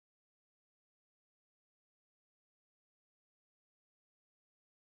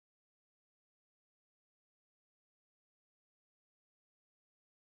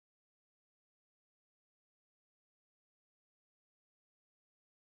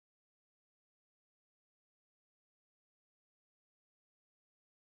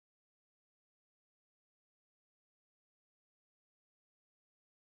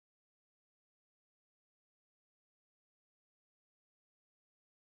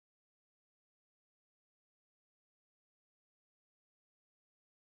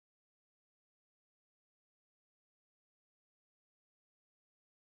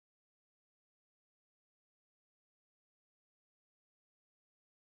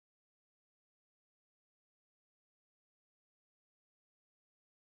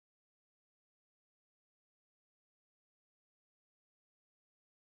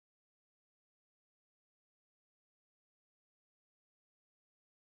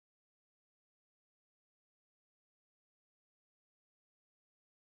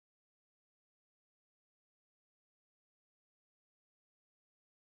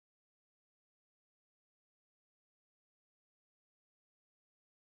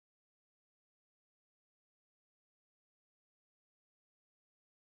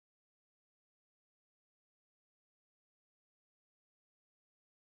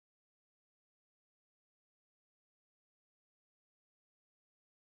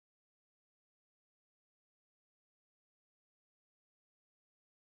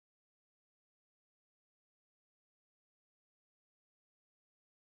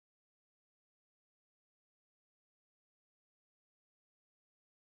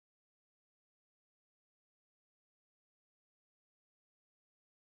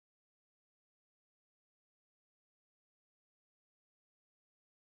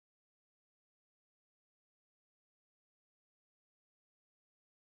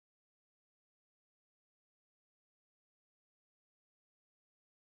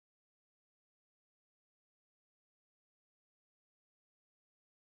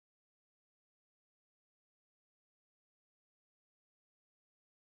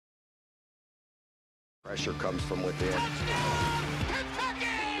Pressure comes from within.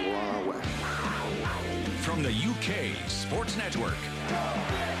 From the UK Sports Network,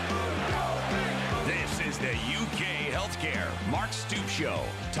 this is the UK HealthCare Mark Stoops Show.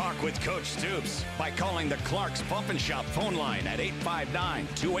 Talk with Coach Stoops by calling the Clark's Pump and Shop phone line at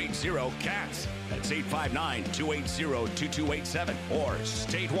 859-280-CATS. That's 859-280-2287. Or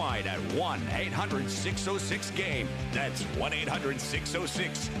statewide at 1-800-606-GAME. That's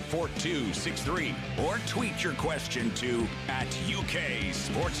 1-800-606-4263. Or tweet your question to @UK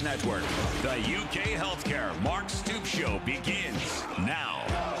Sports Network. The UK HealthCare Mark Stoops Show begins now.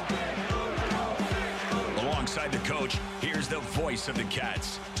 Alongside the coach, here's the voice of the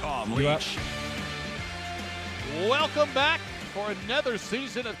Cats, Tom Leach. Welcome back for another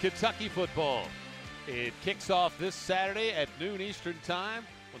season of Kentucky football. It kicks off this Saturday at noon Eastern time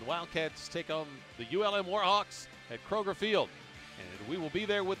when the Wildcats take on the ULM Warhawks at Kroger Field. And we will be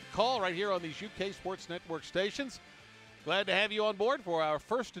there with the call right here on these UK Sports Network stations. Glad to have you on board for our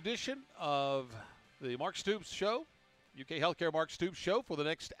first edition of the Mark Stoops Show, UK HealthCare Mark Stoops Show, for the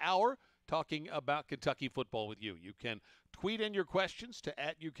next hour, talking about Kentucky football with you. You can tweet in your questions to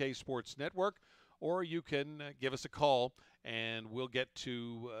 @UK Sports Network, or you can give us a call, and we'll get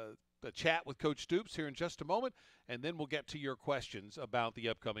to a chat with Coach Stoops here in just a moment, and then we'll get to your questions about the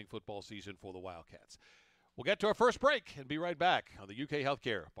upcoming football season for the Wildcats. We'll get to our first break and be right back on the UK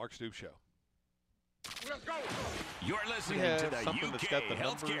HealthCare Mark Stoops Show. Let's go. You're listening to the UK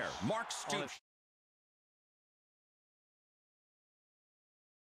HealthCare Mark Stoops.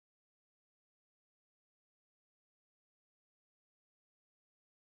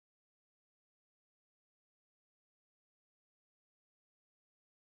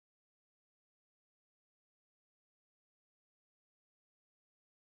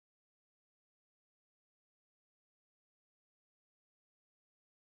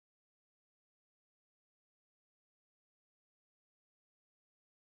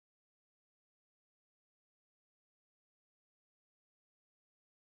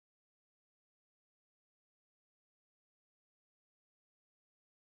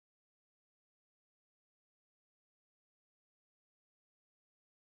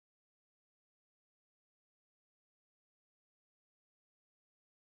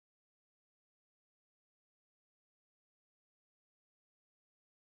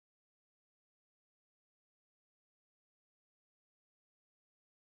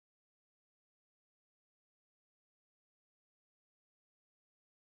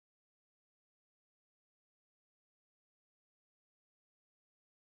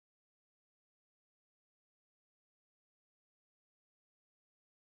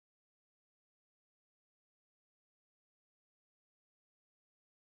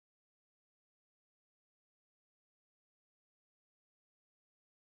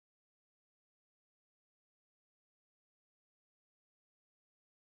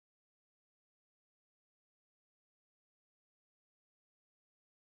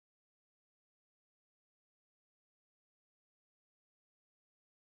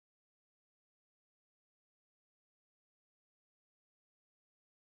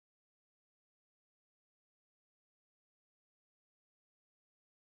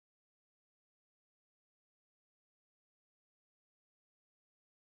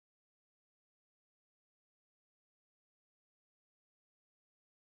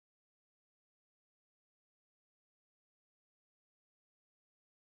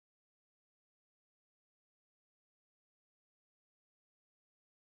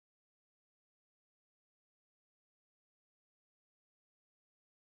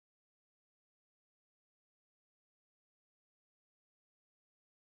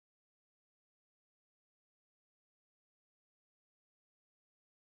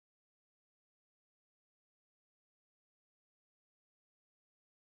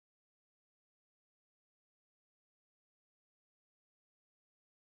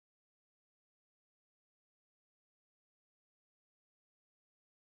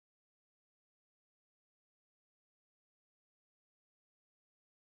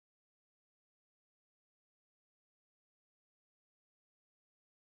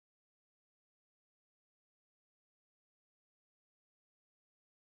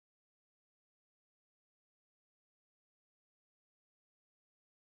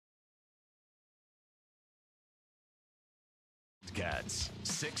 Cats,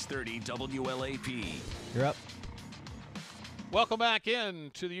 630 WLAP. You're up. Welcome back in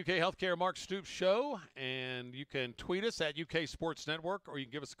to the UK HealthCare Mark Stoops Show, and you can tweet us at UK Sports Network, or you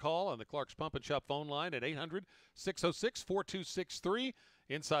can give us a call on the Clark's Pump and Shop phone line at 800-606-4263.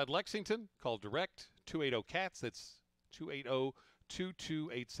 Inside Lexington, call direct 280-CATS. That's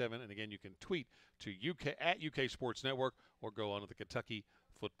 888-222-2287. And again, you can tweet to UK at UK Sports Network or go onto the Kentucky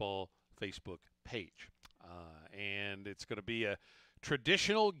Football Facebook page. And it's going to be a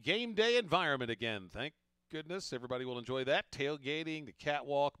traditional game day environment again. Thank goodness. Everybody will enjoy that. Tailgating, the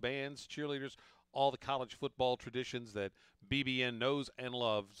catwalk, bands, cheerleaders, all the college football traditions that BBN knows and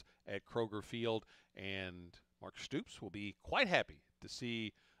loves at Kroger Field. And Mark Stoops will be quite happy to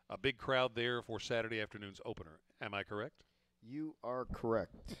see a big crowd there for Saturday afternoon's opener. Am I correct? You are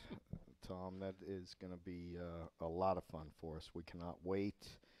correct, Tom. That is going to be a lot of fun for us. We cannot wait.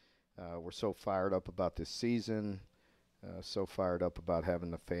 We're so fired up about this season, so fired up about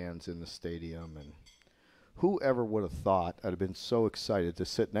having the fans in the stadium. And whoever would have thought I'd have been so excited to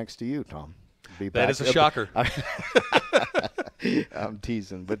sit next to you, Tom. That is a shocker. I'm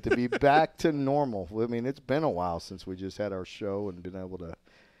teasing. But to be back to normal, I mean, it's been a while since we just had our show and been able to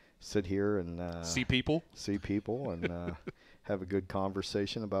sit here and see people and have a good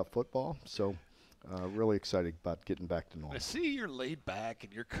conversation about football. So really excited about getting back to normal. I see you're laid back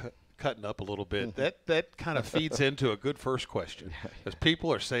and you're cutting up a little bit. That kind of feeds into a good first question, as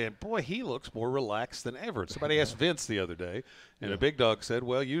people are saying, boy, he looks more relaxed than ever. Somebody asked Vince the other day, and a big dog said,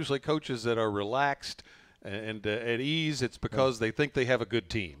 well, usually coaches that are relaxed and at ease, it's because they think they have a good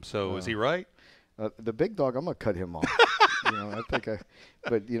team. So is he right? The big dog, I'm going to cut him off. But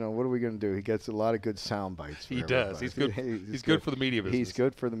what are we going to do? He gets a lot of good sound bites. He does. He's good. He's good for the media business. He's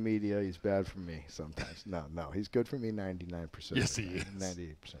good for the media. He's bad for me sometimes. No, he's good for me 99%. Yes, he is.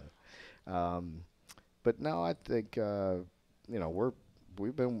 98%. But no, I think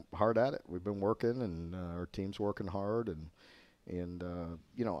we've been hard at it. We've been working, and our team's working hard, and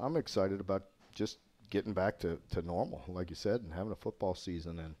I'm excited about just getting back to normal, like you said, and having a football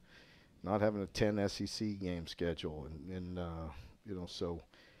season and not having a 10 SEC game schedule, and I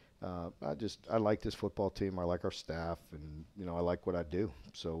like this football team. I like our staff, and I like what I do.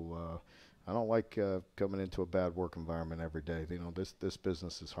 So I don't like coming into a bad work environment every day. This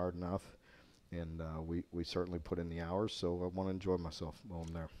business is hard enough, and we certainly put in the hours. So I want to enjoy myself while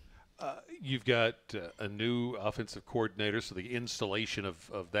I'm there. You've got a new offensive coordinator, so the installation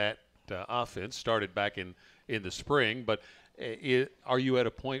of that offense started back in the spring. But are you at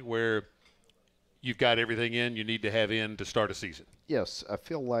a point where you've got everything in you need to have in to start a season? Yes, I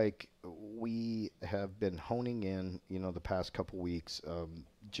feel like we have been honing in, the past couple weeks,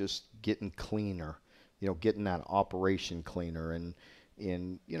 just getting cleaner, getting that operation cleaner. And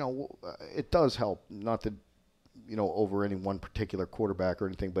it does help, not to, over any one particular quarterback or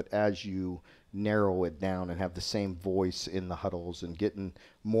anything, but as you narrow it down and have the same voice in the huddles and getting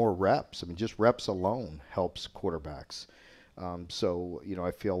more reps. I mean, just reps alone helps quarterbacks. So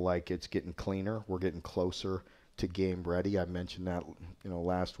I feel like it's getting cleaner. We're getting closer to game ready. I mentioned that,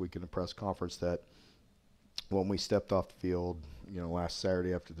 last week in the press conference, that when we stepped off the field, last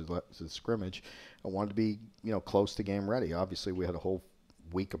Saturday after the scrimmage, I wanted to be, close to game ready. Obviously, we had a whole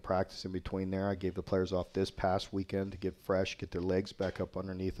week of practice in between there. I gave the players off this past weekend to get fresh, get their legs back up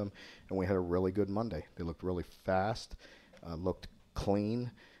underneath them, and we had a really good Monday. They looked really fast, looked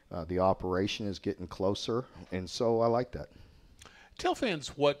clean. The operation is getting closer, and so I like that. Tell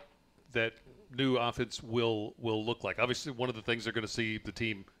fans what that new offense will look like. Obviously, one of the things they're going to see the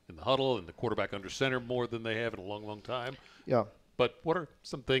team in the huddle and the quarterback under center more than they have in a long, long time. Yeah. But what are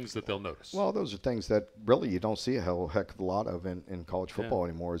some things that they'll notice? Well, those are things that really you don't see a heck of a lot of in college football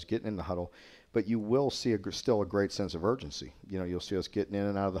anymore, is getting in the huddle. But you will see still a great sense of urgency. You'll see us getting in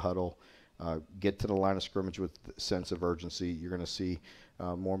and out of the huddle, get to the line of scrimmage with a sense of urgency. You're going to see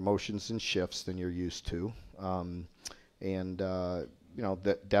more motions and shifts than you're used to.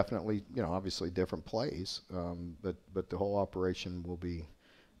 That definitely, obviously different plays, but the whole operation will be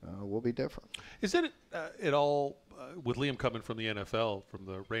different. Is it at all with Liam coming from the NFL, from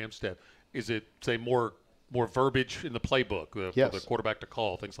the Rams staff? Is it, say, more verbiage in the playbook for the quarterback to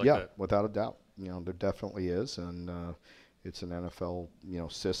call, things like that? Yeah, without a doubt. There definitely is, and it's an NFL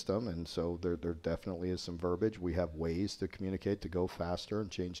system, and so there definitely is some verbiage. We have ways to communicate to go faster and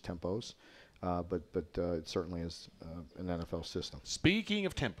change tempos. But it certainly is an NFL system. Speaking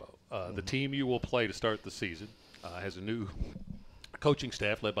of tempo, the team you will play to start the season has a new coaching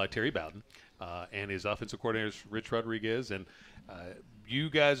staff led by Terry Bowden, and his offensive coordinator is Rich Rodriguez. And you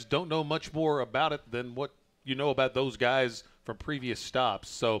guys don't know much more about it than what you know about those guys from previous stops.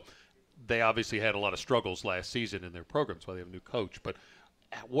 So they obviously had a lot of struggles last season in their program. That's why they have a new coach. But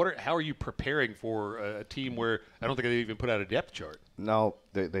how are you preparing for a team where I don't think they even put out a depth chart? No,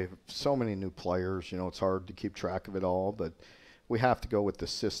 they have so many new players. It's hard to keep track of it all, but we have to go with the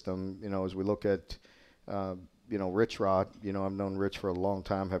system. As we look at, Rich Rod, I've known Rich for a long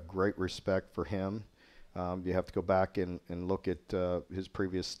time, have great respect for him. You have to go back and look at his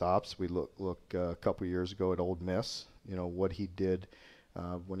previous stops. We look a couple years ago at Ole Miss, what he did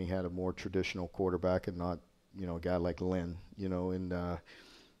when he had a more traditional quarterback and not, a guy like Lynn,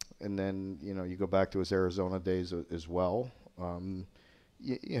 and then, you go back to his Arizona days as well.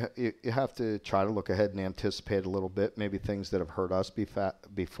 You have to try to look ahead and anticipate a little bit, maybe things that have hurt us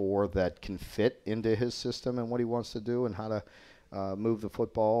before that can fit into his system and what he wants to do and how to move the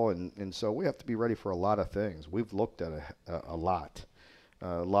football. And so we have to be ready for a lot of things. We've looked at a lot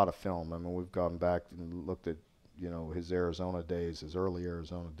of film. I mean, we've gone back and looked at, his Arizona days, his early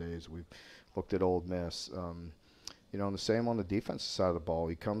Arizona days. We've looked at Ole Miss. And the same on the defensive side of the ball.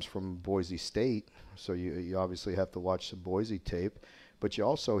 He comes from Boise State, so you obviously have to watch the Boise tape. But he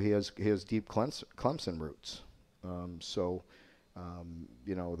has deep Clemson roots.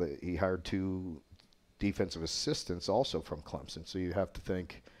 He hired 2 defensive assistants also from Clemson. So you have to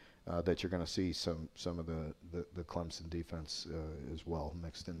think that you're going to see some of the Clemson defense as well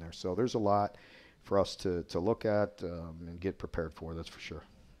mixed in there. So there's a lot for us to look at and get prepared for, that's for sure.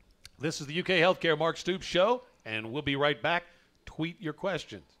 This is the UK Healthcare Mark Stoops Show, and we'll be right back. Tweet your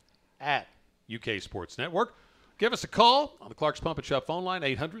questions at UK Sports Network. Give us a call on the Clark's Pump and Shop phone line,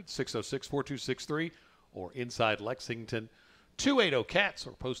 800-606-4263, or inside Lexington, 280-CATS,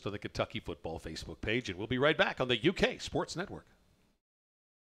 or post on the Kentucky Football Facebook page. And we'll be right back on the UK Sports Network.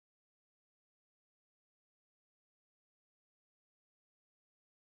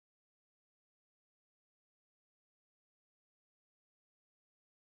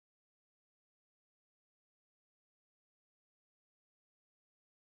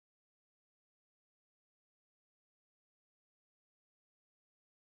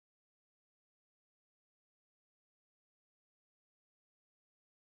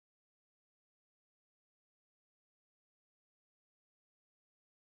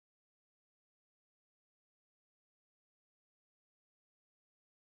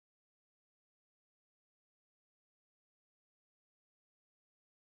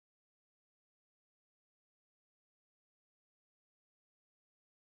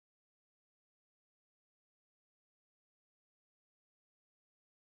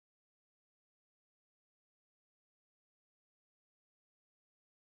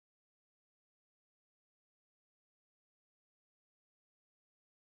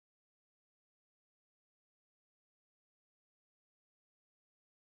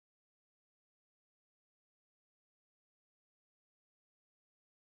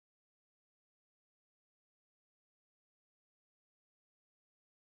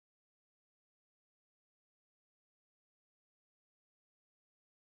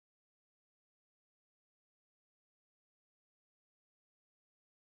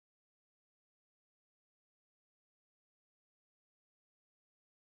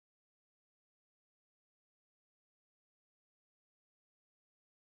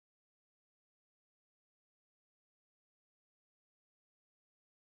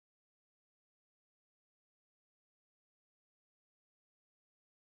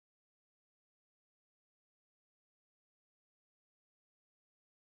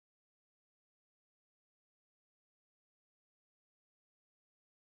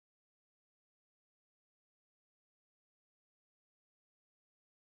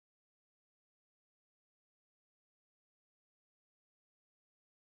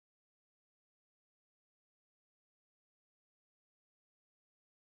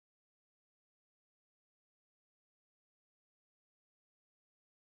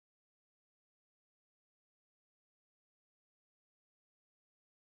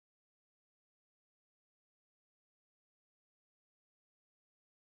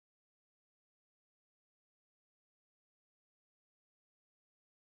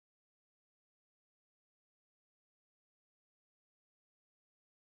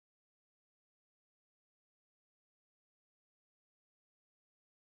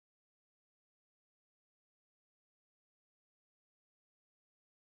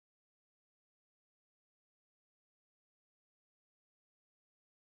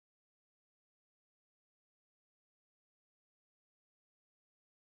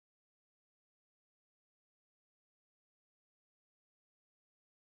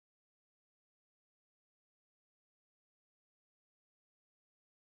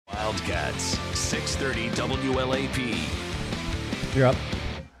 Wildcats, 630 WLAP. You're up.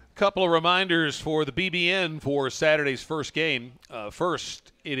 Couple of reminders for the BBN for Saturday's first game.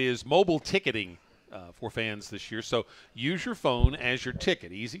 First, it is mobile ticketing for fans this year. So use your phone as your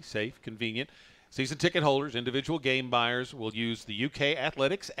ticket. Easy, safe, convenient. Season ticket holders, individual game buyers will use the UK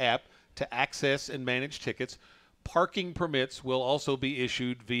Athletics app to access and manage tickets. Parking permits will also be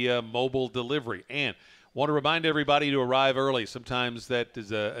issued via mobile delivery. And Want to remind everybody to arrive early. Sometimes that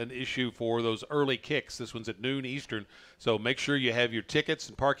is an issue for those early kicks. This one's at noon Eastern, so make sure you have your tickets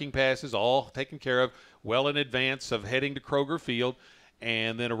and parking passes all taken care of well in advance of heading to Kroger Field,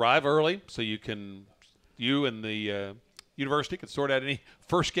 and then arrive early so you and the university can sort out any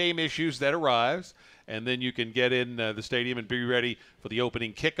first game issues that arise, and then you can get in the stadium and be ready for the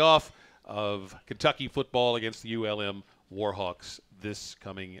opening kickoff of Kentucky football against the ULM Warhawks this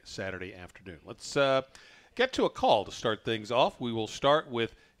coming Saturday afternoon. Let's get to a call to start things off. We will start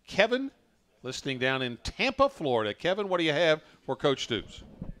with Kevin, listening down in Tampa, Florida. Kevin, what do you have for Coach Stoops?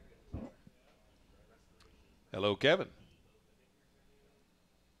 Hello, Kevin.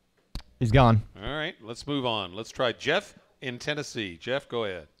 He's gone. All right, let's move on. Let's try Jeff in Tennessee. Jeff, go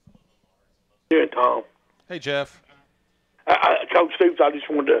ahead. Yeah, Tom. Hey, Jeff. Coach Stoops, I just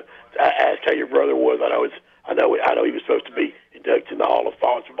wanted to ask how your brother was. I know he was supposed to be inducted in the Hall of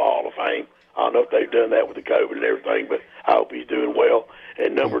Fame. I don't know if they've done that with the COVID and everything, but I hope he's doing well.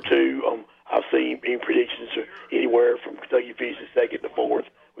 And number two, I've seen in predictions anywhere from Kentucky finishing second to fourth,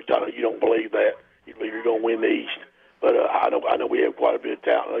 which I know you don't believe that. You believe you're going to win the East. But I know we have quite a bit of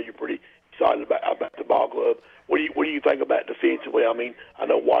talent. I know you're pretty excited about the ball club. What do you think about defensively? I mean, I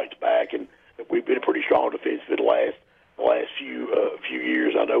know White's back, and we've been pretty strong defensively the last few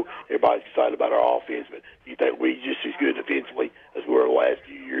years. I know everybody's excited about our offense, but do you think we're just as good defensively as we were the last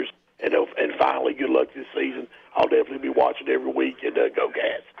few years? And finally, good luck this season. I'll definitely be watching every week, and go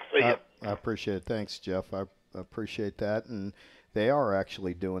Cats. See ya. I appreciate it. Thanks, Jeff. I appreciate that. And they are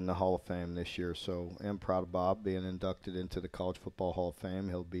actually doing the Hall of Fame this year, so I'm proud of Bob being inducted into the College Football Hall of Fame.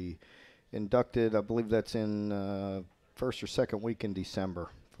 He'll be inducted, I believe that's in first or second week in December,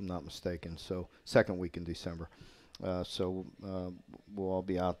 if I'm not mistaken. So second week in December. So we'll all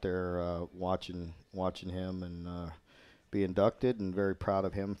be out there watching him and be inducted, and very proud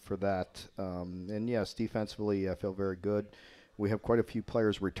of him for that. And yes, defensively, I feel very good. We have quite a few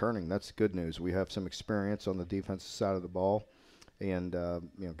players returning. That's good news. We have some experience on the defensive side of the ball, and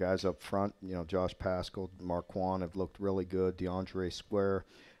guys up front. Josh Paschal, Marquand have looked really good. DeAndre Square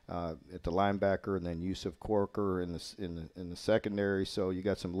at the linebacker, and then Yusuf Corker in the secondary. So you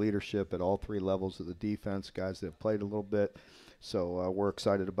got some leadership at all three levels of the defense, guys that have played a little bit. So we're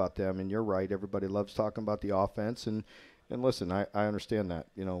excited about them. And you're right, everybody loves talking about the offense. And listen, I understand that.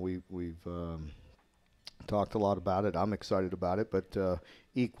 We've talked a lot about it. I'm excited about it, but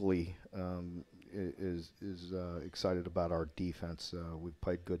equally is excited about our defense. We've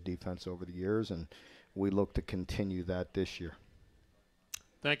played good defense over the years, and we look to continue that this year.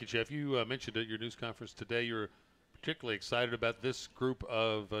 Thank you, Jeff. You mentioned at your news conference today you're particularly excited about this group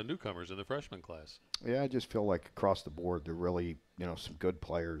of newcomers in the freshman class. Yeah, I just feel like across the board they're really, some good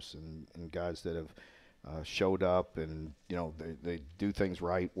players and guys that have showed up, and they do things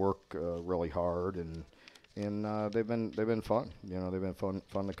right, work really hard, and they've been fun. They've been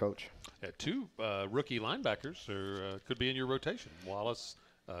fun to coach. Yeah, two rookie linebackers could be in your rotation.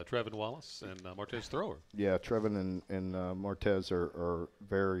 Trevin Wallace and Martez Thrower. Yeah, Trevin and Martez are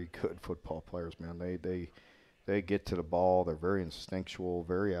very good football players, man. They get to the ball. They're very instinctual,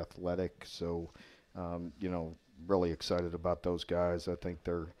 very athletic. So, really excited about those guys. I think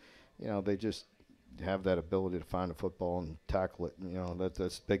they just have that ability to find a football and tackle it.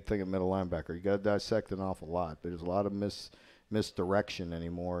 That's the big thing at middle linebacker. You got to dissect an awful lot. There's a lot of misdirection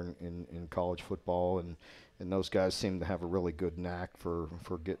anymore in college football, and those guys seem to have a really good knack for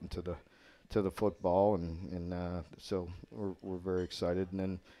getting to the football, and so we're very excited. And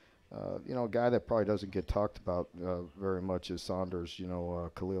then a guy that probably doesn't get talked about very much is Saunders.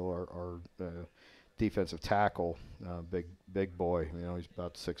 Khalil, our defensive tackle, big boy. He's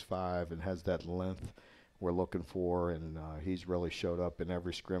about 6'5" and has that length we're looking for, and he's really showed up in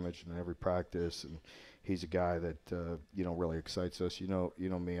every scrimmage and every practice, and he's a guy that really excites us. You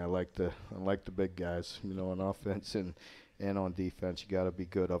know me. I like the big guys. On offense and on defense, you got to be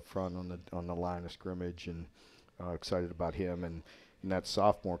good up front on the line of scrimmage, and excited about him and that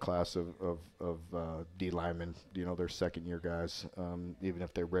sophomore class of D linemen. They're second year guys. Even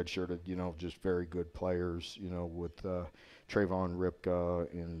if they're redshirted, just very good players. With Trayvon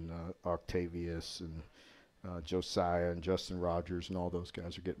Ripka and Octavius and Josiah and Justin Rogers, and all those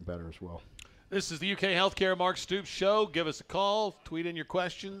guys are getting better as well. This is the UK Healthcare Mark Stoops Show. Give us a call, tweet in your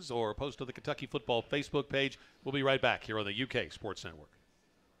questions, or post to the Kentucky Football Facebook page. We'll be right back here on the UK Sports Network.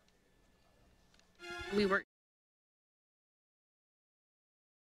 We were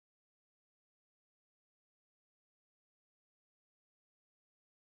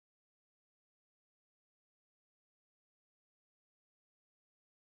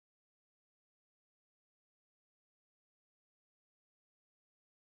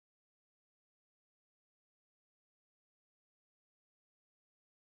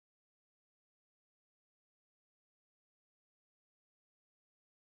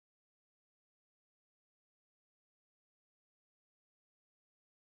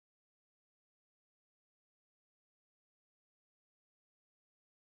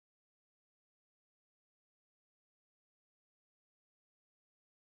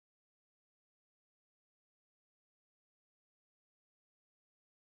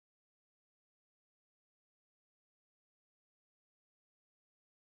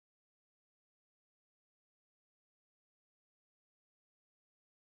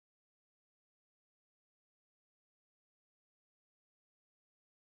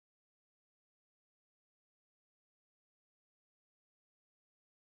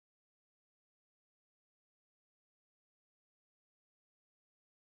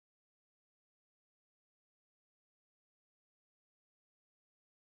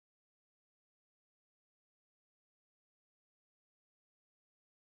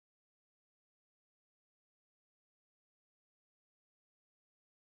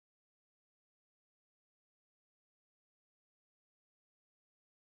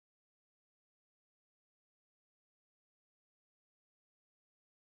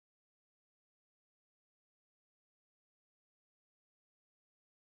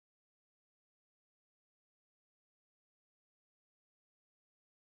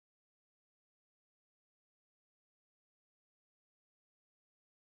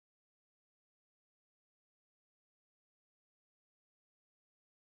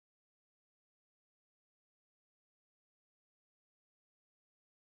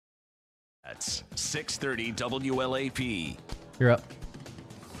minutes. 6:30 WLAP. You're up.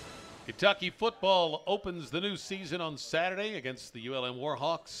 Kentucky football opens the new season on Saturday against the ULM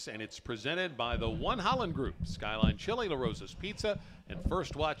Warhawks, and it's presented by the One Holland Group, Skyline Chili, La Rosa's Pizza, and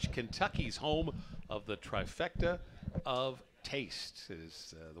First Watch Kentucky's home of the trifecta of taste.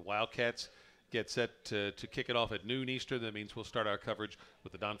 As the Wildcats get set to kick it off at noon Eastern, that means we'll start our coverage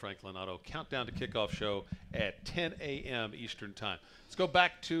with the Don Franklin Auto Countdown to Kickoff show at 10 a.m. Eastern Time. Let's go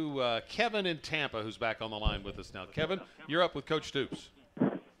back to Kevin in Tampa, who's back on the line with us now. Kevin, you're up with Coach Stoops.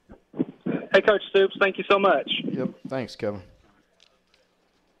 Hey, Coach Stoops, thank you so much. Yep. Thanks, Kevin.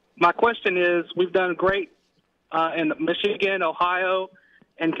 My question is, we've done great in Michigan, Ohio,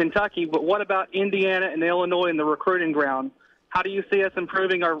 and Kentucky, but what about Indiana and Illinois in the recruiting ground? How do you see us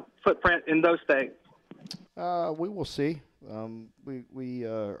improving our footprint in those states? We will see. We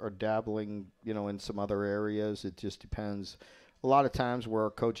are dabbling, in some other areas. It just depends. A lot of times where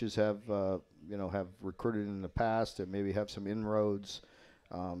our coaches have recruited in the past and maybe have some inroads.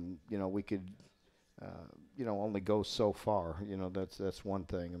 We could, only go so far. That's one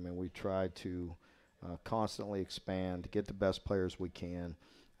thing. I mean, we try to constantly expand, get the best players we can.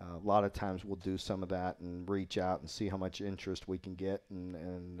 A lot of times we'll do some of that and reach out and see how much interest we can get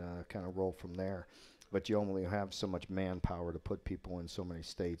and kind of roll from there. But you only have so much manpower to put people in so many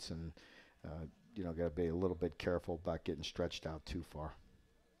states, and got to be a little bit careful about getting stretched out too far.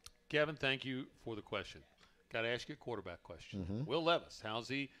 Kevin, thank you for the question. Got to ask you a quarterback question. Mm-hmm. Will Levis, how's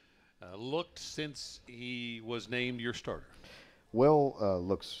he looked since he was named your starter? Will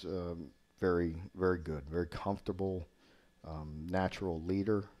looks very, very good, very comfortable, natural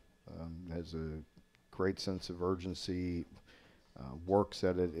leader, has a great sense of urgency, works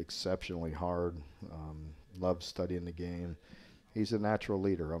at it exceptionally hard, loves studying the game. He's a natural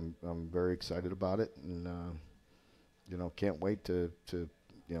leader. I'm very excited about it, and can't wait to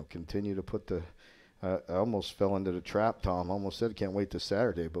continue to put the. I almost fell into the trap, Tom. Almost said can't wait till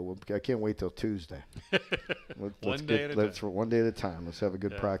Saturday, but I can't wait till Tuesday. One day at a time. Let's have a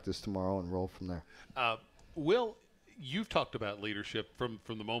good practice tomorrow and roll from there. Will, you've talked about leadership from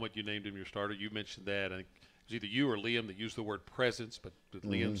the moment you named him your starter. You mentioned that. I think it was either you or Liam that used the word presence, but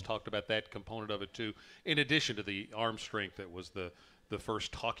Liam's talked about that component of it too, in addition to the arm strength that was the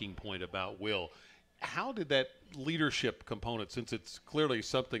first talking point about Will. How did that leadership component, since it's clearly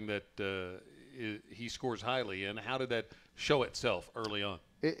something that he scores highly in, how did that show itself early on?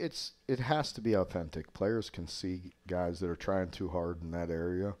 It has to be authentic. Players can see guys that are trying too hard in that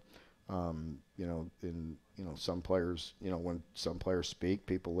area. Some players, when some players speak,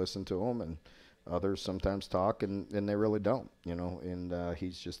 people listen to them, and others sometimes talk and they really don't, and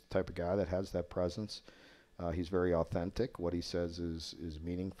he's just the type of guy that has that presence. He's very authentic. What he says is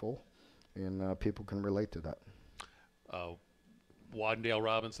meaningful, and people can relate to that. Wandale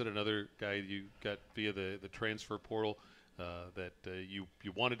Robinson, another guy you got via the transfer portal that you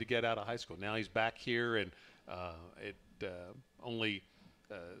wanted to get out of high school. Now he's back here, and it only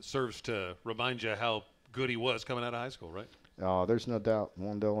serves to remind you how good he was coming out of high school, right? There's no doubt.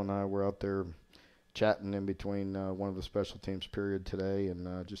 Wandale and I were out there chatting in between one of the special teams period today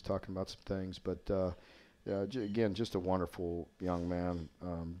and just talking about some things. But, again, just a wonderful young man,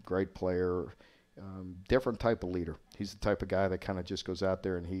 great player. Different type of leader. He's the type of guy that kind of just goes out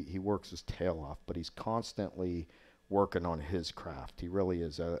there and he works his tail off, but he's constantly working on his craft. He really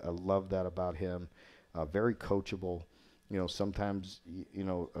is. I love that about him. Very coachable. Sometimes,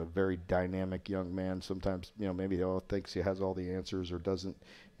 a very dynamic young man. Sometimes, maybe he thinks he has all the answers or doesn't,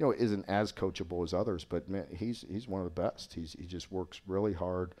 isn't as coachable as others. But, man, he's one of the best. He just works really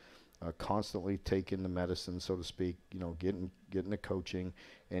hard. Constantly taking the medicine, so to speak, getting the coaching,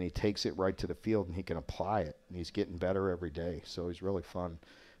 and he takes it right to the field and he can apply it. And he's getting better every day. So he's really fun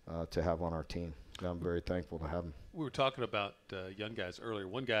to have on our team. I'm very thankful to have him. We were talking about young guys earlier.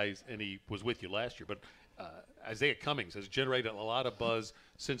 One guy, and he was with you last year, but Isaiah Cummings has generated a lot of buzz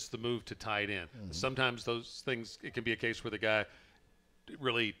since the move to tight end. Mm-hmm. Sometimes those things, it can be a case where the guy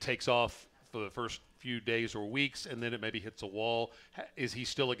really takes off for the first few days or weeks, and then it maybe hits a wall. Is he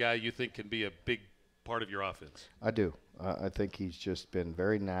still a guy you think can be a big part of your offense? I do. I think he's just been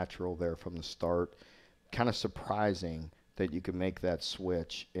very natural there from the start. Kind of surprising that you can make that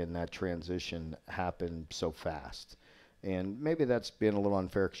switch and that transition happen so fast. And maybe that's being a little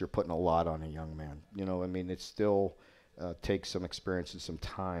unfair because you're putting a lot on a young man. It still takes some experience and some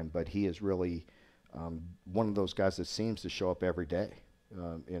time, but he is really one of those guys that seems to show up every day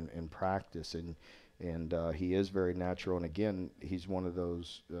in practice. And he is very natural. And, again, he's one of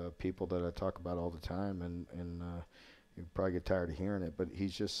those people that I talk about all the time, and you probably get tired of hearing it, but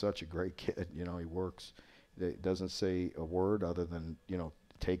he's just such a great kid. He works. He doesn't say a word other than,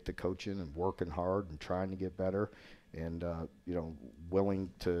 take the coaching and working hard and trying to get better, and willing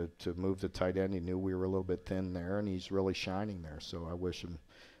to move the tight end. He knew we were a little bit thin there, and he's really shining there. So I wish him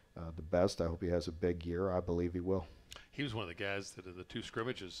the best. I hope he has a big year. I believe he will. He was one of the guys that in the 2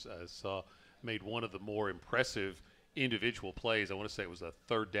 scrimmages I saw made one of the more impressive individual plays. I want to say it was a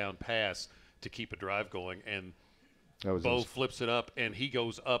 3rd down pass to keep a drive going, and Bo flips it up, and he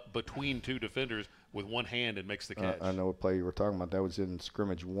goes up between 2 defenders with one hand and makes the catch. I know what play you were talking about. That was in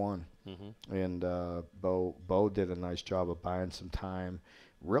scrimmage 1, and Bo did a nice job of buying some time.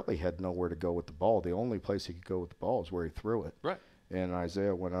 Really had nowhere to go with the ball. The only place he could go with the ball is where he threw it. Right. And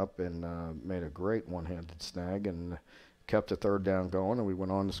Isaiah went up and made a great one-handed snag and kept the 3rd down going, and we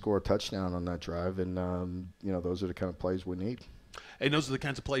went on to score a touchdown on that drive. And those are the kind of plays we need. And those are the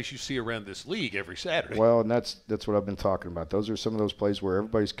kinds of plays you see around this league every Saturday. Well, and that's what I've been talking about. Those are some of those plays where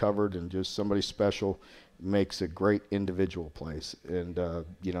everybody's covered and just somebody special makes a great individual plays. And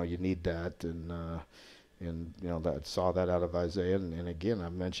you need that. And that saw that out of Isaiah. And again,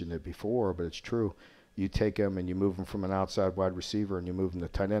 I've mentioned it before, but it's true. You take him and you move him from an outside wide receiver and you move him to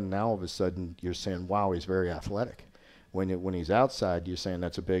tight end. Now all of a sudden you're saying, wow, he's very athletic. When he's outside, you're saying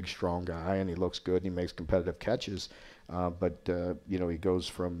that's a big, strong guy and he looks good and he makes competitive catches. But he goes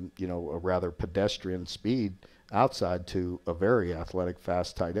from a rather pedestrian speed outside to a very athletic,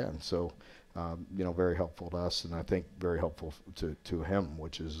 fast tight end. So very helpful to us, and I think very helpful to him,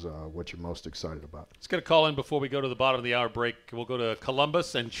 which is what you're most excited about. Let's get a call in before we go to the bottom of the hour break. We'll go to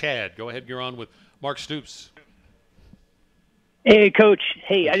Columbus and Chad. Go ahead, you're on with Mark Stoops. Hey, Coach.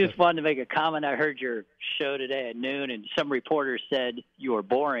 Hey, I just wanted to make a comment. I heard your show today at noon, and some reporter said you were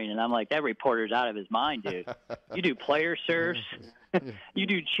boring, and I'm like, that reporter's out of his mind, dude. You do player serves. You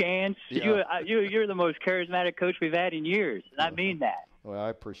do chants. Yeah. You're the most charismatic coach we've had in years, and I mean that. Well, I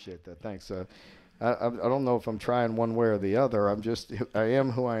appreciate that. Thanks. I don't know if I'm trying one way or the other. I am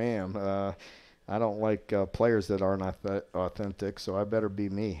who I am. I don't like players that aren't authentic, so I better be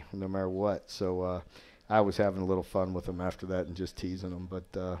me no matter what. So I was having a little fun with them after that and just teasing them.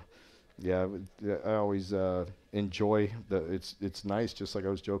 But, I always enjoy it's nice, just like I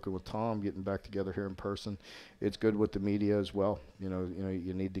was joking with Tom, getting back together here in person. It's good with the media as well.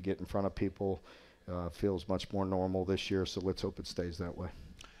 You need to get in front of people. Feels much more normal this year, so let's hope it stays that way.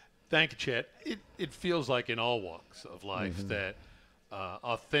 Thank you, Chet. It feels like in all walks of life that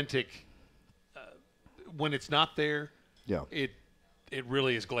authentic, when it's not there, it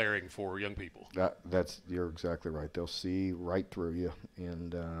really is glaring for young people. You're exactly right. They'll see right through you,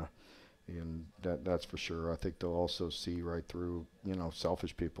 and that's for sure. I think they'll also see right through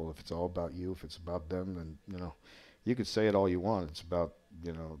selfish people. If it's all about you, if it's about them, then you could say it all you want. It's about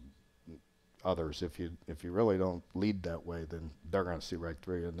others. If you really don't lead that way, then they're going to see right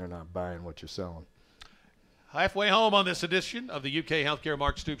through you, and they're not buying what you're selling. Halfway home on this edition of the UK Healthcare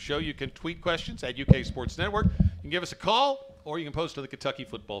Mark Stoops Show. You can tweet questions at UK Sports Network. You can give us a call, or you can post to the Kentucky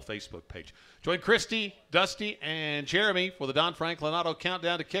Football Facebook page. Join Christy, Dusty, and Jeremy for the Don Franklin Auto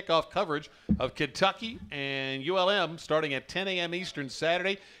Countdown to Kickoff coverage of Kentucky and ULM starting at 10 a.m. Eastern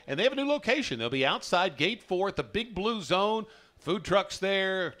Saturday. And they have a new location. They'll be outside Gate 4 at the Big Blue Zone. Food trucks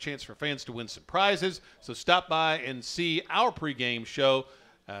there, a chance for fans to win some prizes. So stop by and see our pregame show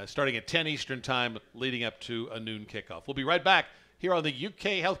starting at 10 Eastern time, leading up to a noon kickoff. We'll be right back here on the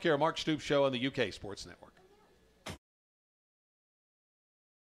UK Healthcare Mark Stoops Show on the UK Sports Network.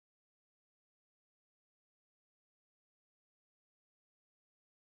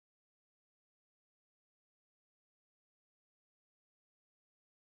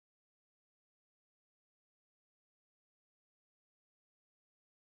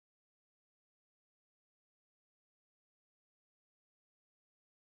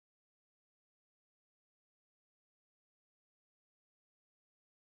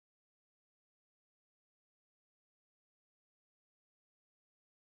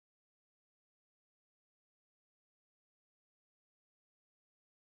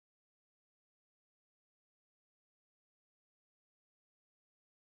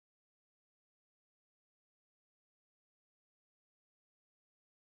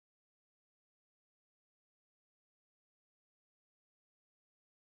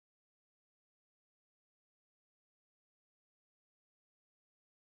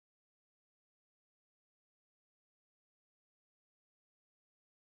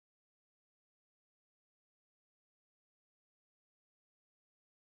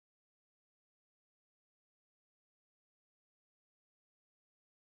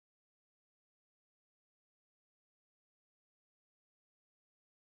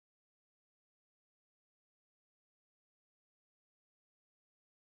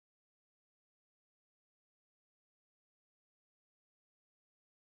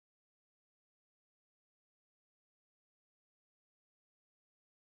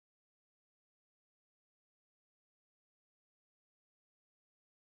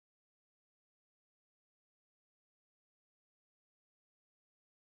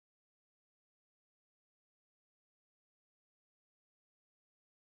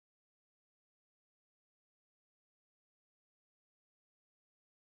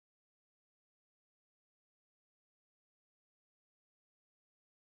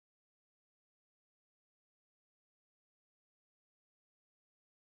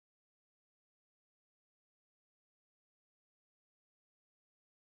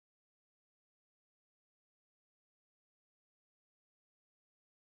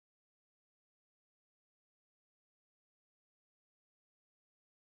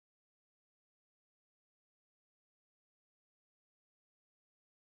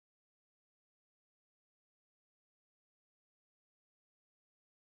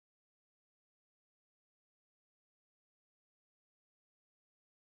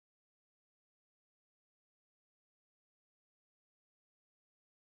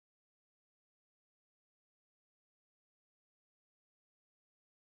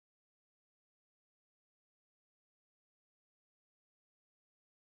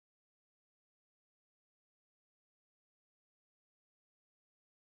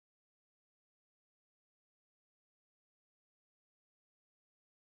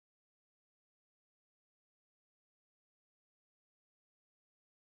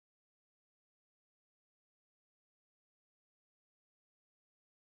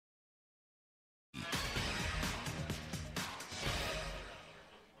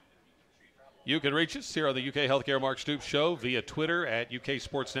 You can reach us here on the UK Healthcare Mark Stoops Show via Twitter at UK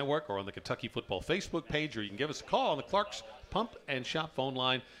Sports Network or on the Kentucky Football Facebook page, or you can give us a call on the Clark's Pump and Shop phone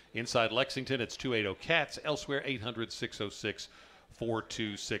line inside Lexington. It's 280-CATS. Elsewhere,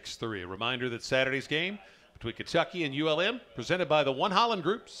 800-606-4263. A reminder that Saturday's game between Kentucky and ULM, presented by the One Holland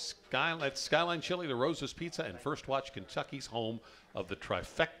Group, Skyline Chili, the Roses Pizza, and First Watch, Kentucky's home of the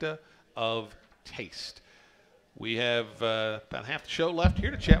trifecta of taste. We have about half the show left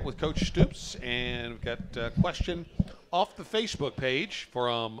here to chat with Coach Stoops, and we've got a question off the Facebook page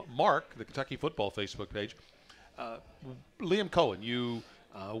from Mark, the Kentucky Football Facebook page. Liam Cohen, you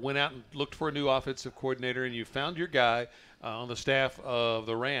went out and looked for a new offensive coordinator, and you found your guy on the staff of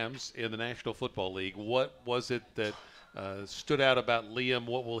the Rams in the National Football League. What was it that stood out about Liam?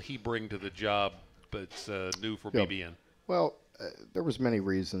 What will he bring to the job that's new for BBN? Well, there was many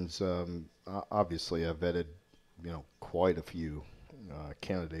reasons. Obviously, I vetted quite a few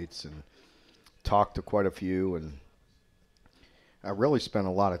candidates and talked to quite a few, and I really spent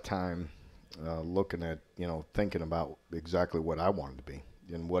a lot of time looking at, thinking about exactly what I wanted to be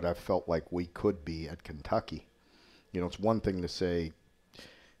and what I felt like we could be at Kentucky. It's one thing to say,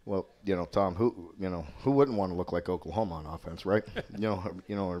 well, Tom, who wouldn't want to look like Oklahoma on offense, right?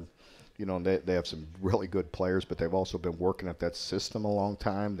 They have some really good players, but they've also been working at that system a long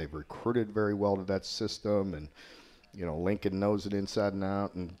time. They've recruited very well to that system, and Lincoln knows it inside and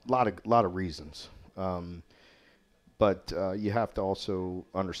out, and a lot of reasons. But you have to also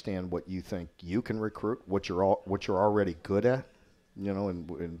understand what you think you can recruit, what you're already good at,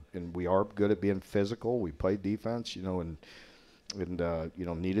 and we are good at being physical. We play defense, and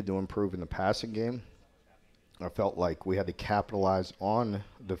needed to improve in the passing game. I felt like we had to capitalize on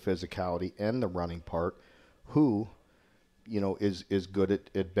the physicality and the running part. Who, is good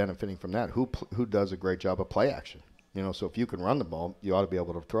at benefiting from that? Who does a great job of play action? So if you can run the ball, you ought to be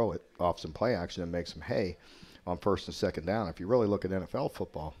able to throw it off some play action and make some hay on first and second down. If you really look at NFL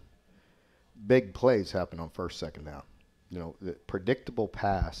football, big plays happen on first, second down. The predictable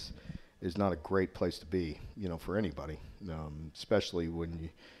pass is not a great place to be, for anybody, especially when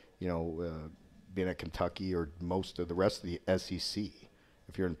being at Kentucky or most of the rest of the SEC.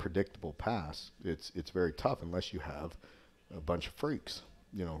 If you're in predictable pass, it's very tough unless you have a bunch of freaks,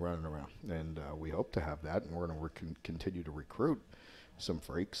 running around. And we hope to have that, and we're going to continue to recruit some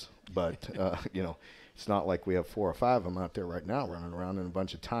freaks. But, it's not like we have 4 or 5 of them out there right now running around in a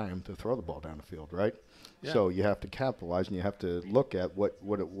bunch of time to throw the ball down the field, right? Yeah. So you have to capitalize, and you have to look at what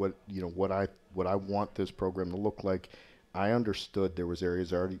I want this program to look like. I understood there was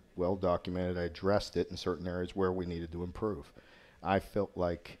areas already well documented. I addressed it in certain areas where we needed to improve. I felt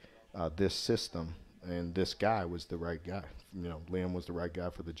like this system and this guy was the right guy. Liam was the right guy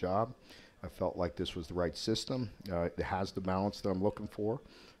for the job. I felt like this was the right system. It has the balance that I'm looking for.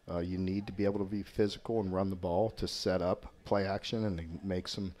 You need to be able to be physical and run the ball to set up play action and to make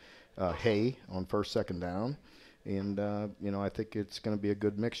some hay on first, second down. And, I think it's going to be a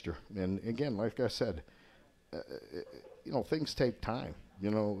good mixture. And, again, like I said, things take time.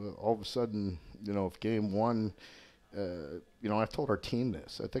 All of a sudden, if game one, I told our team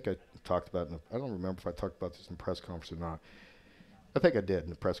this. I think I talked about it. I don't remember if I talked about this in press conference or not. I think I did in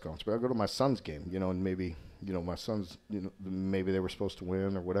the press conference. But I go to my son's game, and maybe, my sons, maybe they were supposed to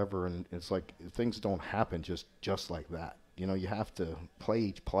win or whatever. And it's like things don't happen just like that. You have to play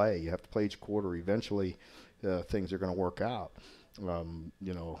each play. You have to play each quarter. Eventually, things are going to work out. I'm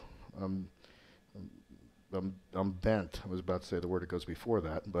bent. I was about to say the word that goes before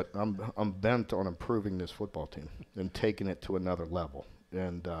that, but I'm bent on improving this football team and taking it to another level.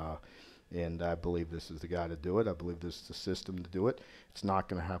 And I believe this is the guy to do it. I believe this is the system to do it. It's not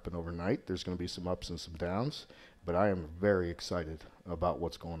going to happen overnight. There's going to be some ups and some downs, but I am very excited about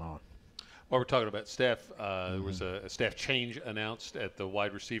what's going on. While we're talking about staff, there was a staff change announced at the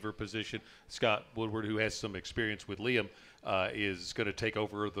wide receiver position. Scott Woodward, who has some experience with Liam, is going to take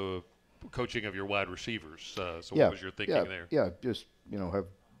over the coaching of your wide receivers. What was your thinking there? Yeah, just, have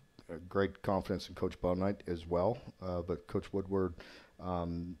great confidence in Coach Bonnight as well. But Coach Woodward,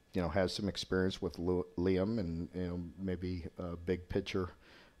 has some experience with Liam and, maybe big picture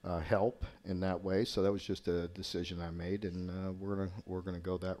help in that way. So that was just a decision I made, and we're gonna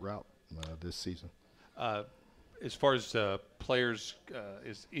go that route this season. As far as players,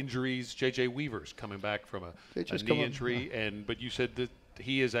 is injuries, J.J. Weaver's coming back from a knee injury, but you said that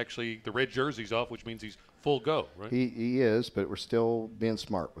he is actually the red jersey's off, which means he's full go, right? He is, but we're still being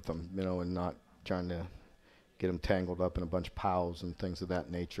smart with him, and not trying to get him tangled up in a bunch of piles and things of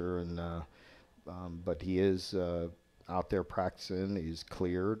that nature. And but he is out there practicing. He's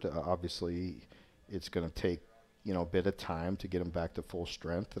cleared. Obviously, it's going to take a bit of time to get him back to full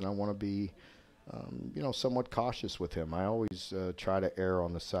strength, and I want to be somewhat cautious with him. I always try to err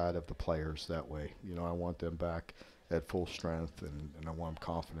on the side of the players that way. I want them back at full strength, and I want them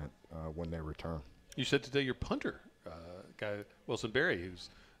confident when they return. You said today your punter, guy Wilson Berry, who's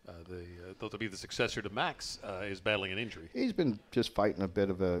thought to be the successor to Max, is battling an injury. He's been just fighting a bit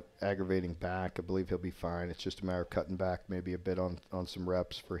of a aggravating back. I believe he'll be fine. It's just a matter of cutting back maybe a bit on some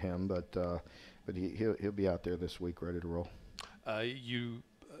reps for him, but he'll be out there this week ready to roll.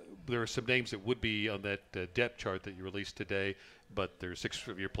 There are some names that would be on that depth chart that you released today, but there are 6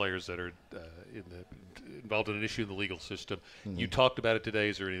 of your players that are involved in an issue in the legal system. Mm-hmm. You talked about it today.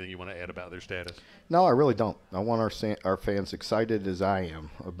 Is there anything you want to add about their status? No, I really don't. I want our fans excited as I am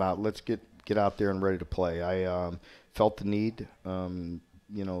about let's get out there and ready to play. I felt the need,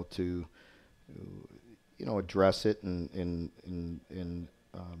 to address it and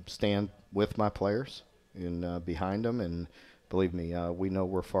stand with my players and behind them. And believe me, we know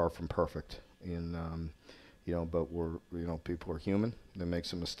we're far from perfect. And but people are human. They make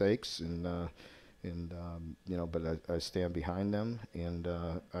some mistakes, but I stand behind them, and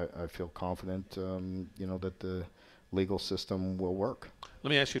I feel confident, that the legal system will work. Let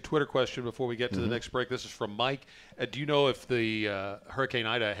me ask you a Twitter question before we get to the next break. This is from Mike. Do you know if the Hurricane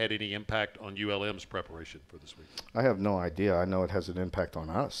Ida had any impact on ULM's preparation for this week? I have no idea. I know it has an impact on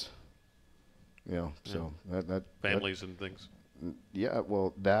us. So that families and things. Yeah,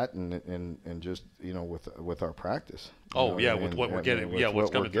 well, that and just with our practice. With what we're getting,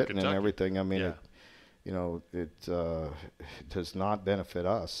 what's coming through Kentucky and everything. I mean, it does not benefit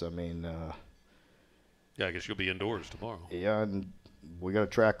us. I mean, I guess you'll be indoors tomorrow. Yeah, and we got a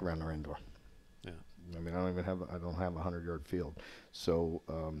track around our indoor. Yeah, I mean, I don't have a 100-yard field, so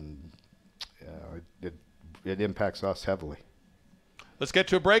it impacts us heavily. Let's get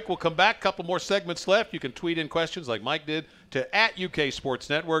to a break. We'll come back. A couple more segments left. You can tweet in questions like Mike did to @UK Sports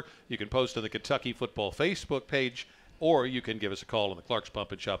Network. You can post on the Kentucky Football Facebook page, or you can give us a call on the Clark's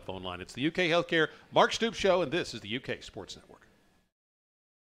Pump and Shop phone line. It's the UK HealthCare Mark Stoops Show, and this is the UK Sports Network.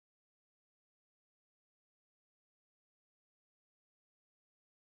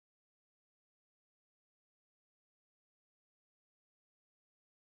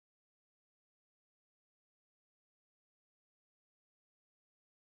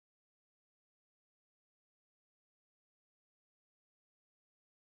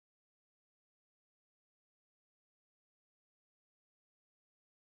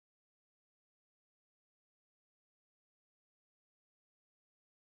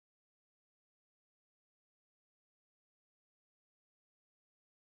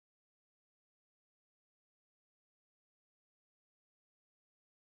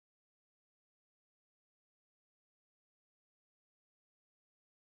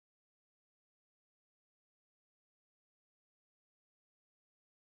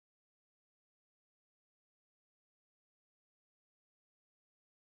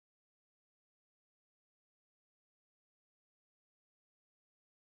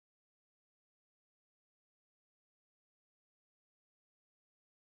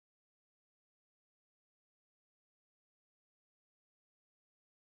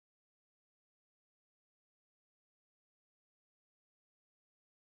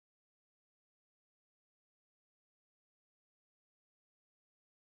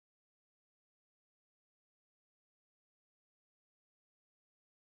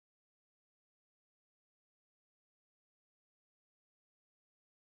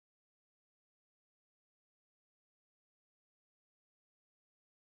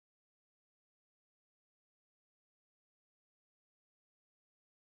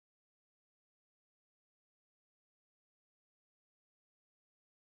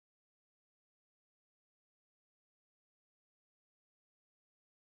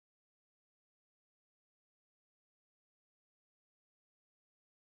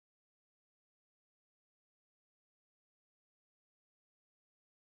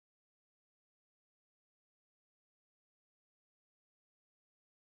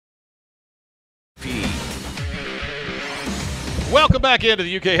 Welcome back into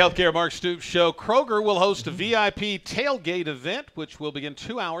the UK Healthcare Mark Stoops Show. Kroger will host a VIP tailgate event, which will begin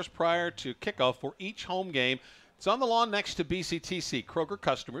 2 hours prior to kickoff for each home game. It's on the lawn next to BCTC. Kroger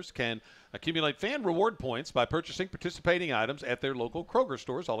customers can accumulate fan reward points by purchasing participating items at their local Kroger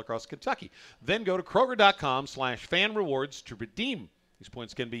stores all across Kentucky. Then go to Kroger.com/fan rewards to redeem. These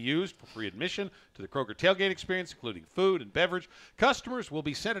points can be used for free admission to the Kroger tailgate experience, including food and beverage. Customers will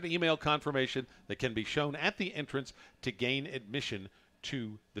be sent an email confirmation that can be shown at the entrance to gain admission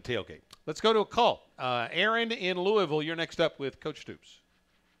to the tailgate. Let's go to a call. Aaron in Louisville, you're next up with Coach Stoops.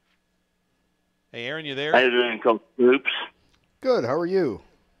 Hey, Aaron, you there? How you doing, Coach Stoops? Good. How are you?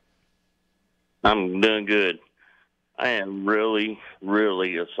 I'm doing good. I am really,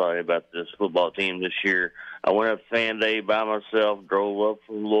 really excited about this football team this year. I went up Fan Day by myself, drove up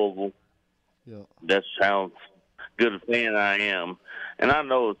from Louisville. Yeah. That's how good a fan I am. And I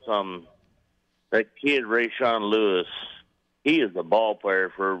know that kid, Rayshon Lewis, he is a ball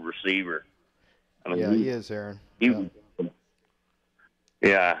player for a receiver. I mean, Yeah, he is, Aaron.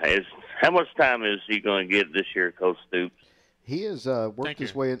 Yeah. How much time is he going to get this year, Coach Stoops? He has worked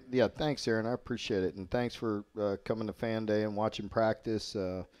his way in. Yeah, thanks, Aaron. I appreciate it. And thanks for coming to Fan Day and watching practice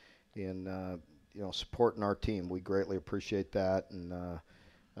and supporting our team. We greatly appreciate that. And,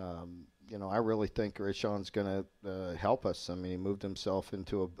 I really think Rayshon's going to help us. I mean, he moved himself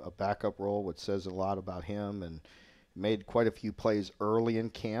into a backup role, which says a lot about him, and made quite a few plays early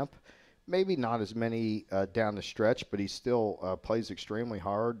in camp. Maybe not as many down the stretch, but he still plays extremely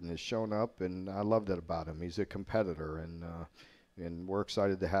hard and has shown up, and I love that about him. He's a competitor, and we're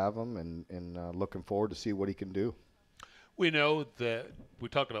excited to have him and looking forward to see what he can do. We know that we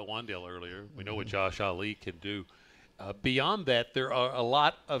talked about Wandale earlier. We know what Josh Ali can do. Beyond that, there are a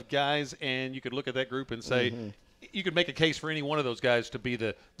lot of guys, and you could look at that group and say you could make a case for any one of those guys to be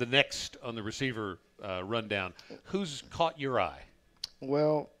the next on the receiver rundown. Who's caught your eye?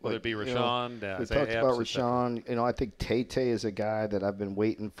 Well, whether it be Rashawn, we talked about Rashawn. I think Tate is a guy that I've been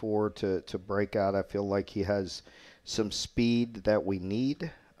waiting for to break out. I feel like he has some speed that we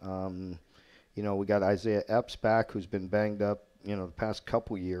need. We got Isaiah Epps back, who's been banged up, the past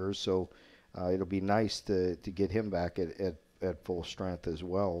couple years. So it'll be nice to get him back at full strength as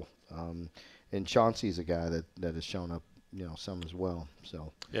well. And Chauncey's a guy that has shown up, some as well.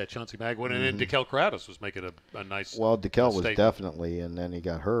 So yeah, Chauncey Magwin, and then DeKel Kratos was making a nice. Well, DeKel was statement. Definitely, and then he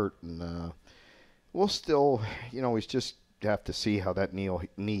got hurt, and we'll still, we just have to see how that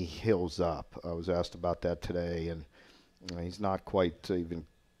knee heals up. I was asked about that today, and he's not quite even,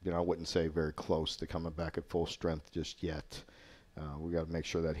 I wouldn't say very close to coming back at full strength just yet. We got to make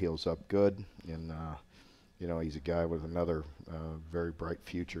sure that heals up good, and he's a guy with another very bright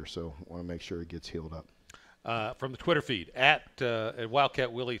future, so want to make sure he gets healed up. From the Twitter feed, at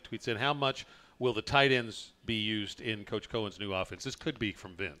Wildcat Willie tweets in, how much will the tight ends be used in Coach Cohen's new offense? This could be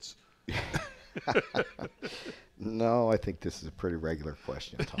from Vince. No, I think this is a pretty regular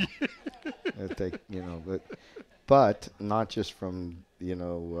question, Tom. I think, but not just from,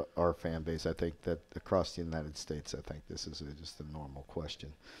 our fan base. I think that across the United States, I think this is just a normal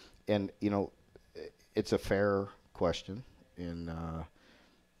question. And, it's a fair question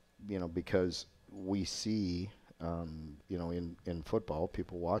because we see, in football,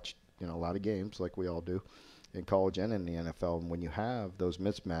 people watch, a lot of games like we all do in college and in the NFL. And when you have those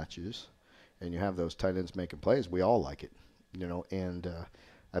mismatches and you have those tight ends making plays, we all like it, and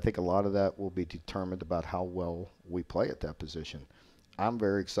I think a lot of that will be determined about how well we play at that position. I'm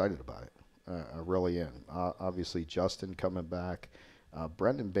very excited about it. I really am. Obviously, Justin coming back.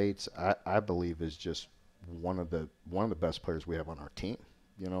 Brendan Bates, I believe, is just one of the best players we have on our team,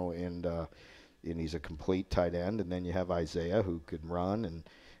 and he's a complete tight end. And then you have Isaiah, who can run,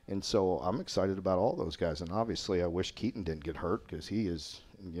 and so I'm excited about all those guys. And obviously, I wish Keaton didn't get hurt because he is,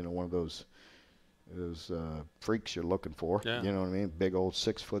 one of those freaks you're looking for. Yeah. You know what I mean? Big old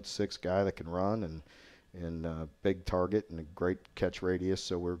 6'6" guy that can run and big target and a great catch radius.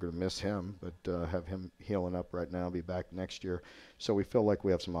 So we're going to miss him, but have him healing up right now. Be back next year. So we feel like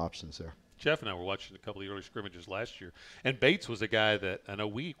we have some options there. Jeff and I were watching a couple of the early scrimmages last year, and Bates was a guy that I know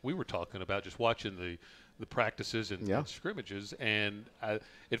we were talking about, just watching the practices and scrimmages, and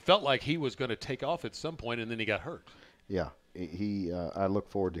it felt like he was going to take off at some point, and then he got hurt. Yeah, I look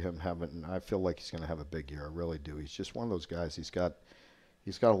forward to him having. I feel like he's going to have a big year. I really do. He's just one of those guys. He's got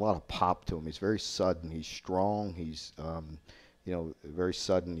a lot of pop to him. He's very sudden. He's strong. He's very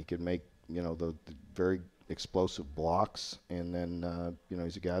sudden. He can make the very explosive blocks, and then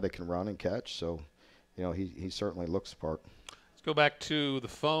he's a guy that can run and catch. So he certainly looks the part. Let's go back to the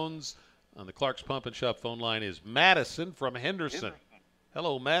phones. On the Clark's Pump and Shop phone line is Madison from Henderson.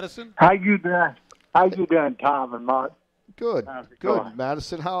 Hello, Madison. How you doing? How you doing, Tom and Mark? Good, good,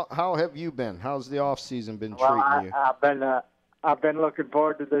 Madison. How have you been? How's the off season been treating you? I've been looking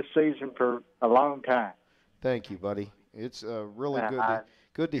forward to this season for a long time. Thank you, buddy. It's really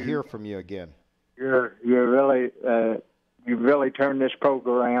good to hear from you again. You're you really turned this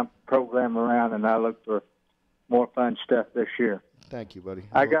program around, and I look for more fun stuff this year. Thank you, buddy.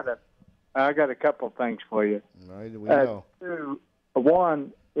 I got a couple of things for you. Right, we know.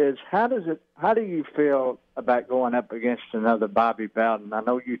 One is how do you feel about going up against another Bobby Bowden? I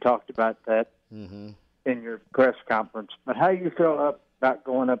know you talked about that in your press conference, but how do you feel about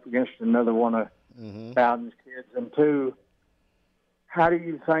going up against another one of Bowden's kids? And two, how do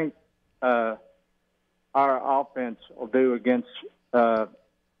you think our offense will do against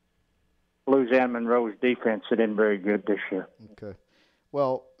Louisiana Monroe's defense that isn't very good this year. Okay.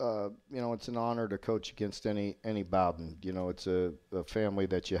 Well, it's an honor to coach against any Bowden. It's a family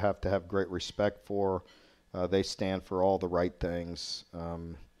that you have to have great respect for. They stand for all the right things.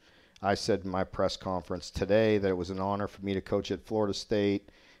 I said in my press conference today that it was an honor for me to coach at Florida State.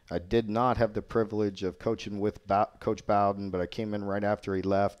 I did not have the privilege of coaching with Coach Bowden, but I came in right after he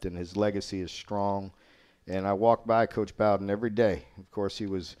left, and his legacy is strong. And I walked by Coach Bowden every day. Of course, he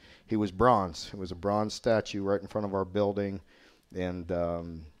was bronze. It was a bronze statue right in front of our building. And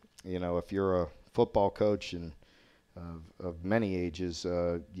if you're a football coach and of many ages,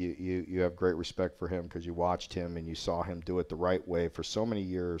 you have great respect for him because you watched him and you saw him do it the right way for so many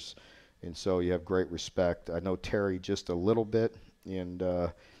years, and so you have great respect. I know Terry just a little bit, and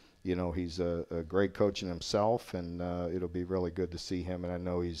he's a great coach in himself, and it'll be really good to see him. And I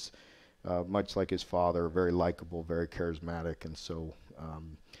know he's much like his father, very likable, very charismatic, and so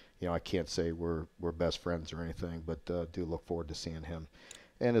I can't say we're best friends or anything, but do look forward to seeing him.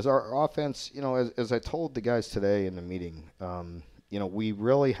 And as our offense, as I told the guys today in the meeting, we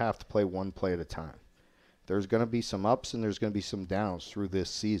really have to play one play at a time. There's going to be some ups and there's going to be some downs through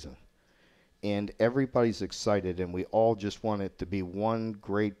this season. And everybody's excited, and we all just want it to be one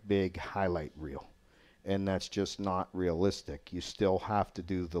great big highlight reel. And that's just not realistic. You still have to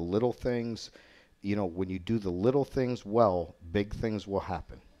do the little things. When you do the little things well, big things will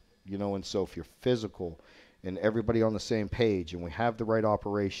happen. And so if you're physical and everybody on the same page, and we have the right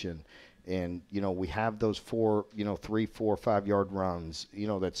operation, and we have those 3, 4, 5 yard runs,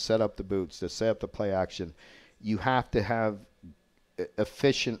 that set up the boots, that set up the play action. You have to have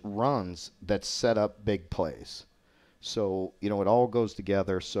efficient runs that set up big plays. So it all goes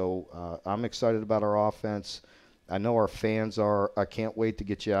together. So I'm excited about our offense. I know our fans are. I can't wait to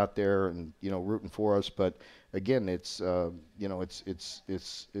get you out there and rooting for us. But again, it's gonna.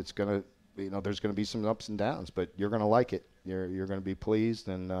 There's going to be some ups and downs, but you're going to like it. You're going to be pleased,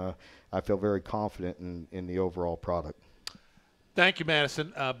 and I feel very confident in the overall product. Thank you,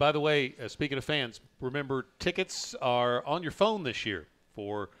 Madison. By the way, speaking of fans, remember tickets are on your phone this year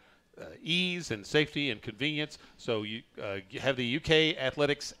for ease and safety and convenience. So you have the UK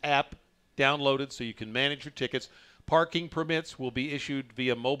Athletics app downloaded so you can manage your tickets. Parking permits will be issued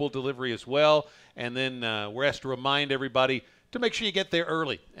via mobile delivery as well. And then we're asked to remind everybody to make sure you get there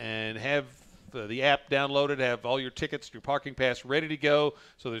early and have the app downloaded, have all your tickets, your parking pass ready to go,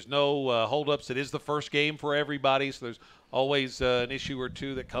 so there's no holdups. It is the first game for everybody, so there's always an issue or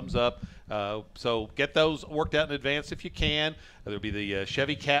two that comes up. So get those worked out in advance if you can. There'll be the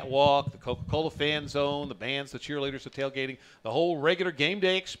Chevy Catwalk, the Coca-Cola Fan Zone, the bands, the cheerleaders, the tailgating, the whole regular game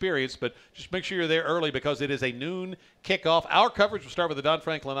day experience, but just make sure you're there early because it is a noon kickoff. Our coverage will start with the Don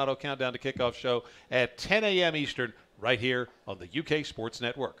Franklin Auto Countdown to Kickoff show at 10 a.m. Eastern, right here on the UK Sports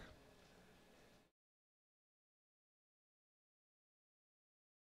Network.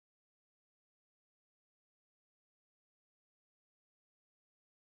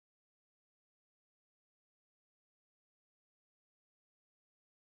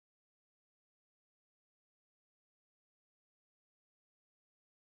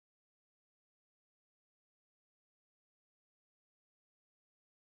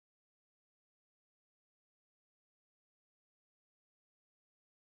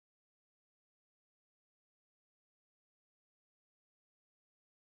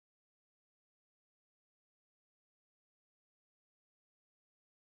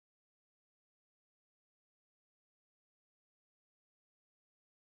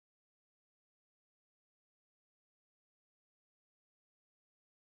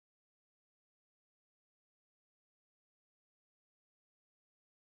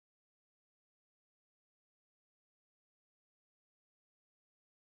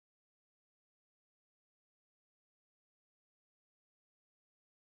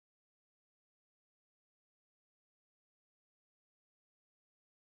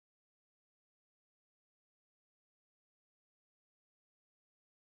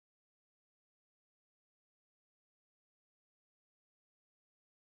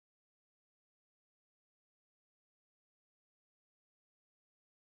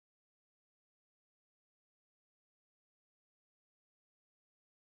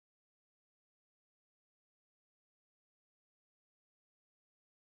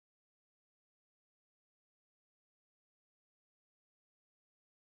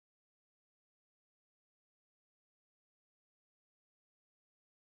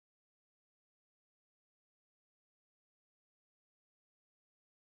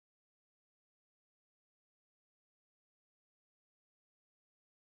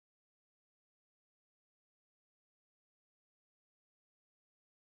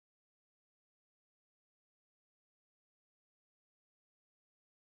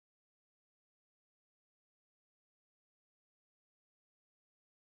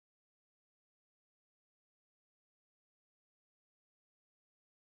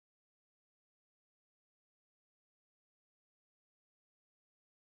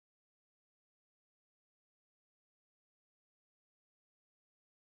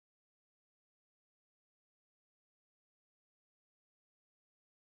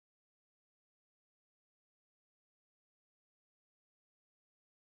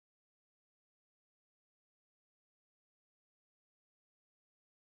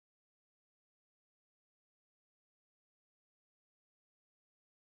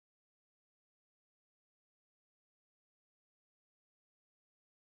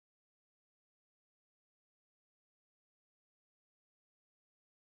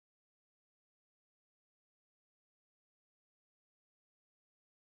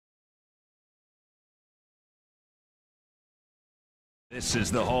 This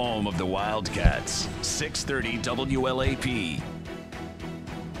is the home of the Wildcats, 630 WLAP.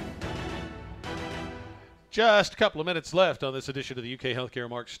 Just a couple of minutes left on this edition of the UK Healthcare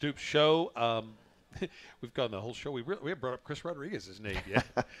Mark Stoops Show. We've gone the whole show. We haven't brought up Chris Rodriguez's name yet.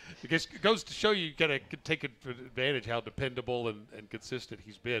 It goes to show you got to take advantage how dependable and consistent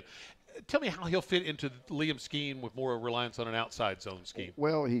he's been. Tell me how he'll fit into Liam's scheme with more reliance on an outside zone scheme.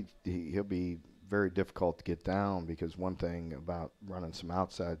 Well, he'll be very difficult to get down because one thing about running some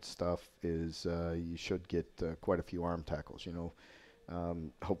outside stuff is you should get quite a few arm tackles.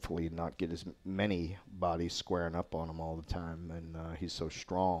 Hopefully not get as many bodies squaring up on him all the time, and he's so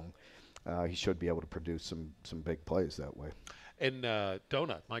strong. He should be able to produce some big plays that way. And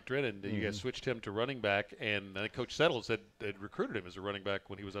Donut, Mike Drennan, you guys switched him to running back, and Coach Settles had recruited him as a running back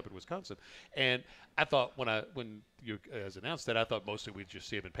when he was up in Wisconsin. And I thought when you guys announced that, I thought mostly we'd just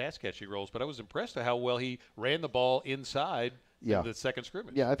see him in pass-catching roles, but I was impressed at how well he ran the ball inside in the second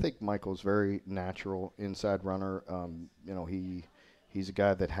scrimmage. Yeah, I think Michael's very natural inside runner. He's a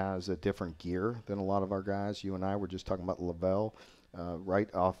guy that has a different gear than a lot of our guys. You and I were just talking about Lavelle,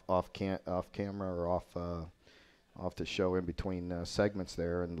 right off camera or off the show in between segments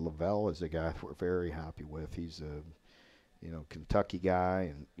there, and Lavelle is a guy that we're very happy with. He's a Kentucky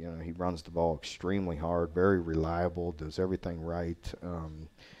guy, and he runs the ball extremely hard, very reliable, does everything right,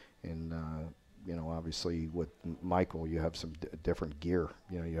 obviously with Michael you have some different gear.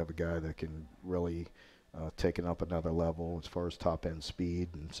 You have a guy that can really taken up another level as far as top-end speed,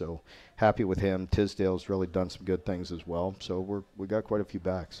 and so happy with him. Tisdale's really done some good things as well, so we got quite a few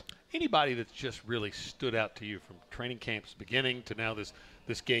backs. Anybody that's just really stood out to you from training camp's beginning to now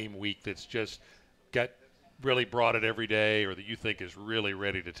this game week that's just really brought it every day, or that you think is really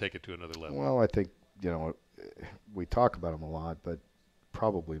ready to take it to another level? Well, I think we talk about him a lot, but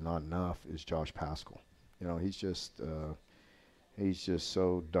probably not enough, is Josh Paschal. He's just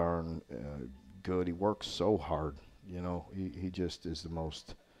so darn good. He works so hard. He just is the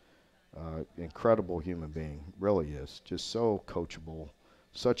most incredible human being. Really is. Just so coachable,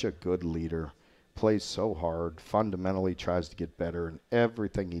 such a good leader, plays so hard, fundamentally tries to get better in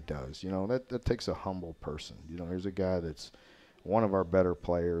everything he does. That takes a humble person. Here's a guy that's one of our better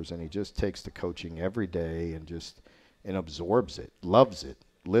players, and he just takes the coaching every day and absorbs it, loves it,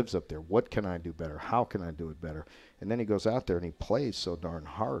 lives up there. What can I do better? How can I do it better? And then he goes out there and he plays so darn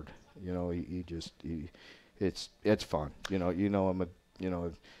hard. It's fun.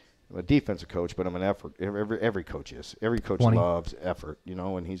 I'm a defensive coach, but I'm an effort. Every coach is. Every coach loves effort,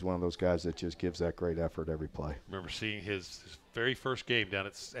 and he's one of those guys that just gives that great effort every play. I remember seeing his very first game down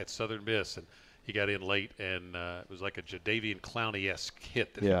at Southern Miss, and he got in late, and it was like a Jadeveon Clowney-esque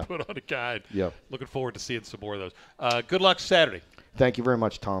hit that he put on a guy. Yeah. Looking forward to seeing some more of those. Good luck Saturday. Thank you very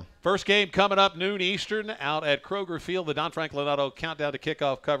much, Tom. First game coming up noon Eastern out at Kroger Field. The Don Franklin Auto countdown to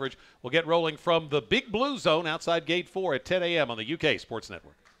kickoff coverage will get rolling from the Big Blue Zone outside Gate 4 at 10 a.m. on the UK Sports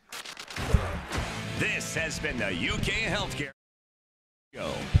Network. This has been the UK Healthcare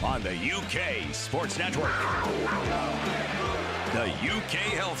Show on the UK Sports Network. The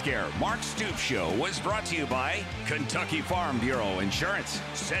UK Healthcare Mark Stoops Show was brought to you by Kentucky Farm Bureau Insurance,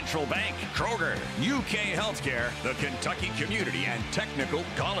 Central Bank, Kroger, UK Healthcare, the Kentucky Community and Technical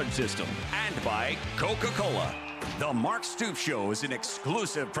College System, and by Coca-Cola. The Mark Stoops Show is an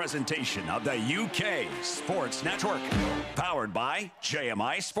exclusive presentation of the UK Sports Network, powered by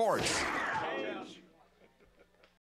JMI Sports.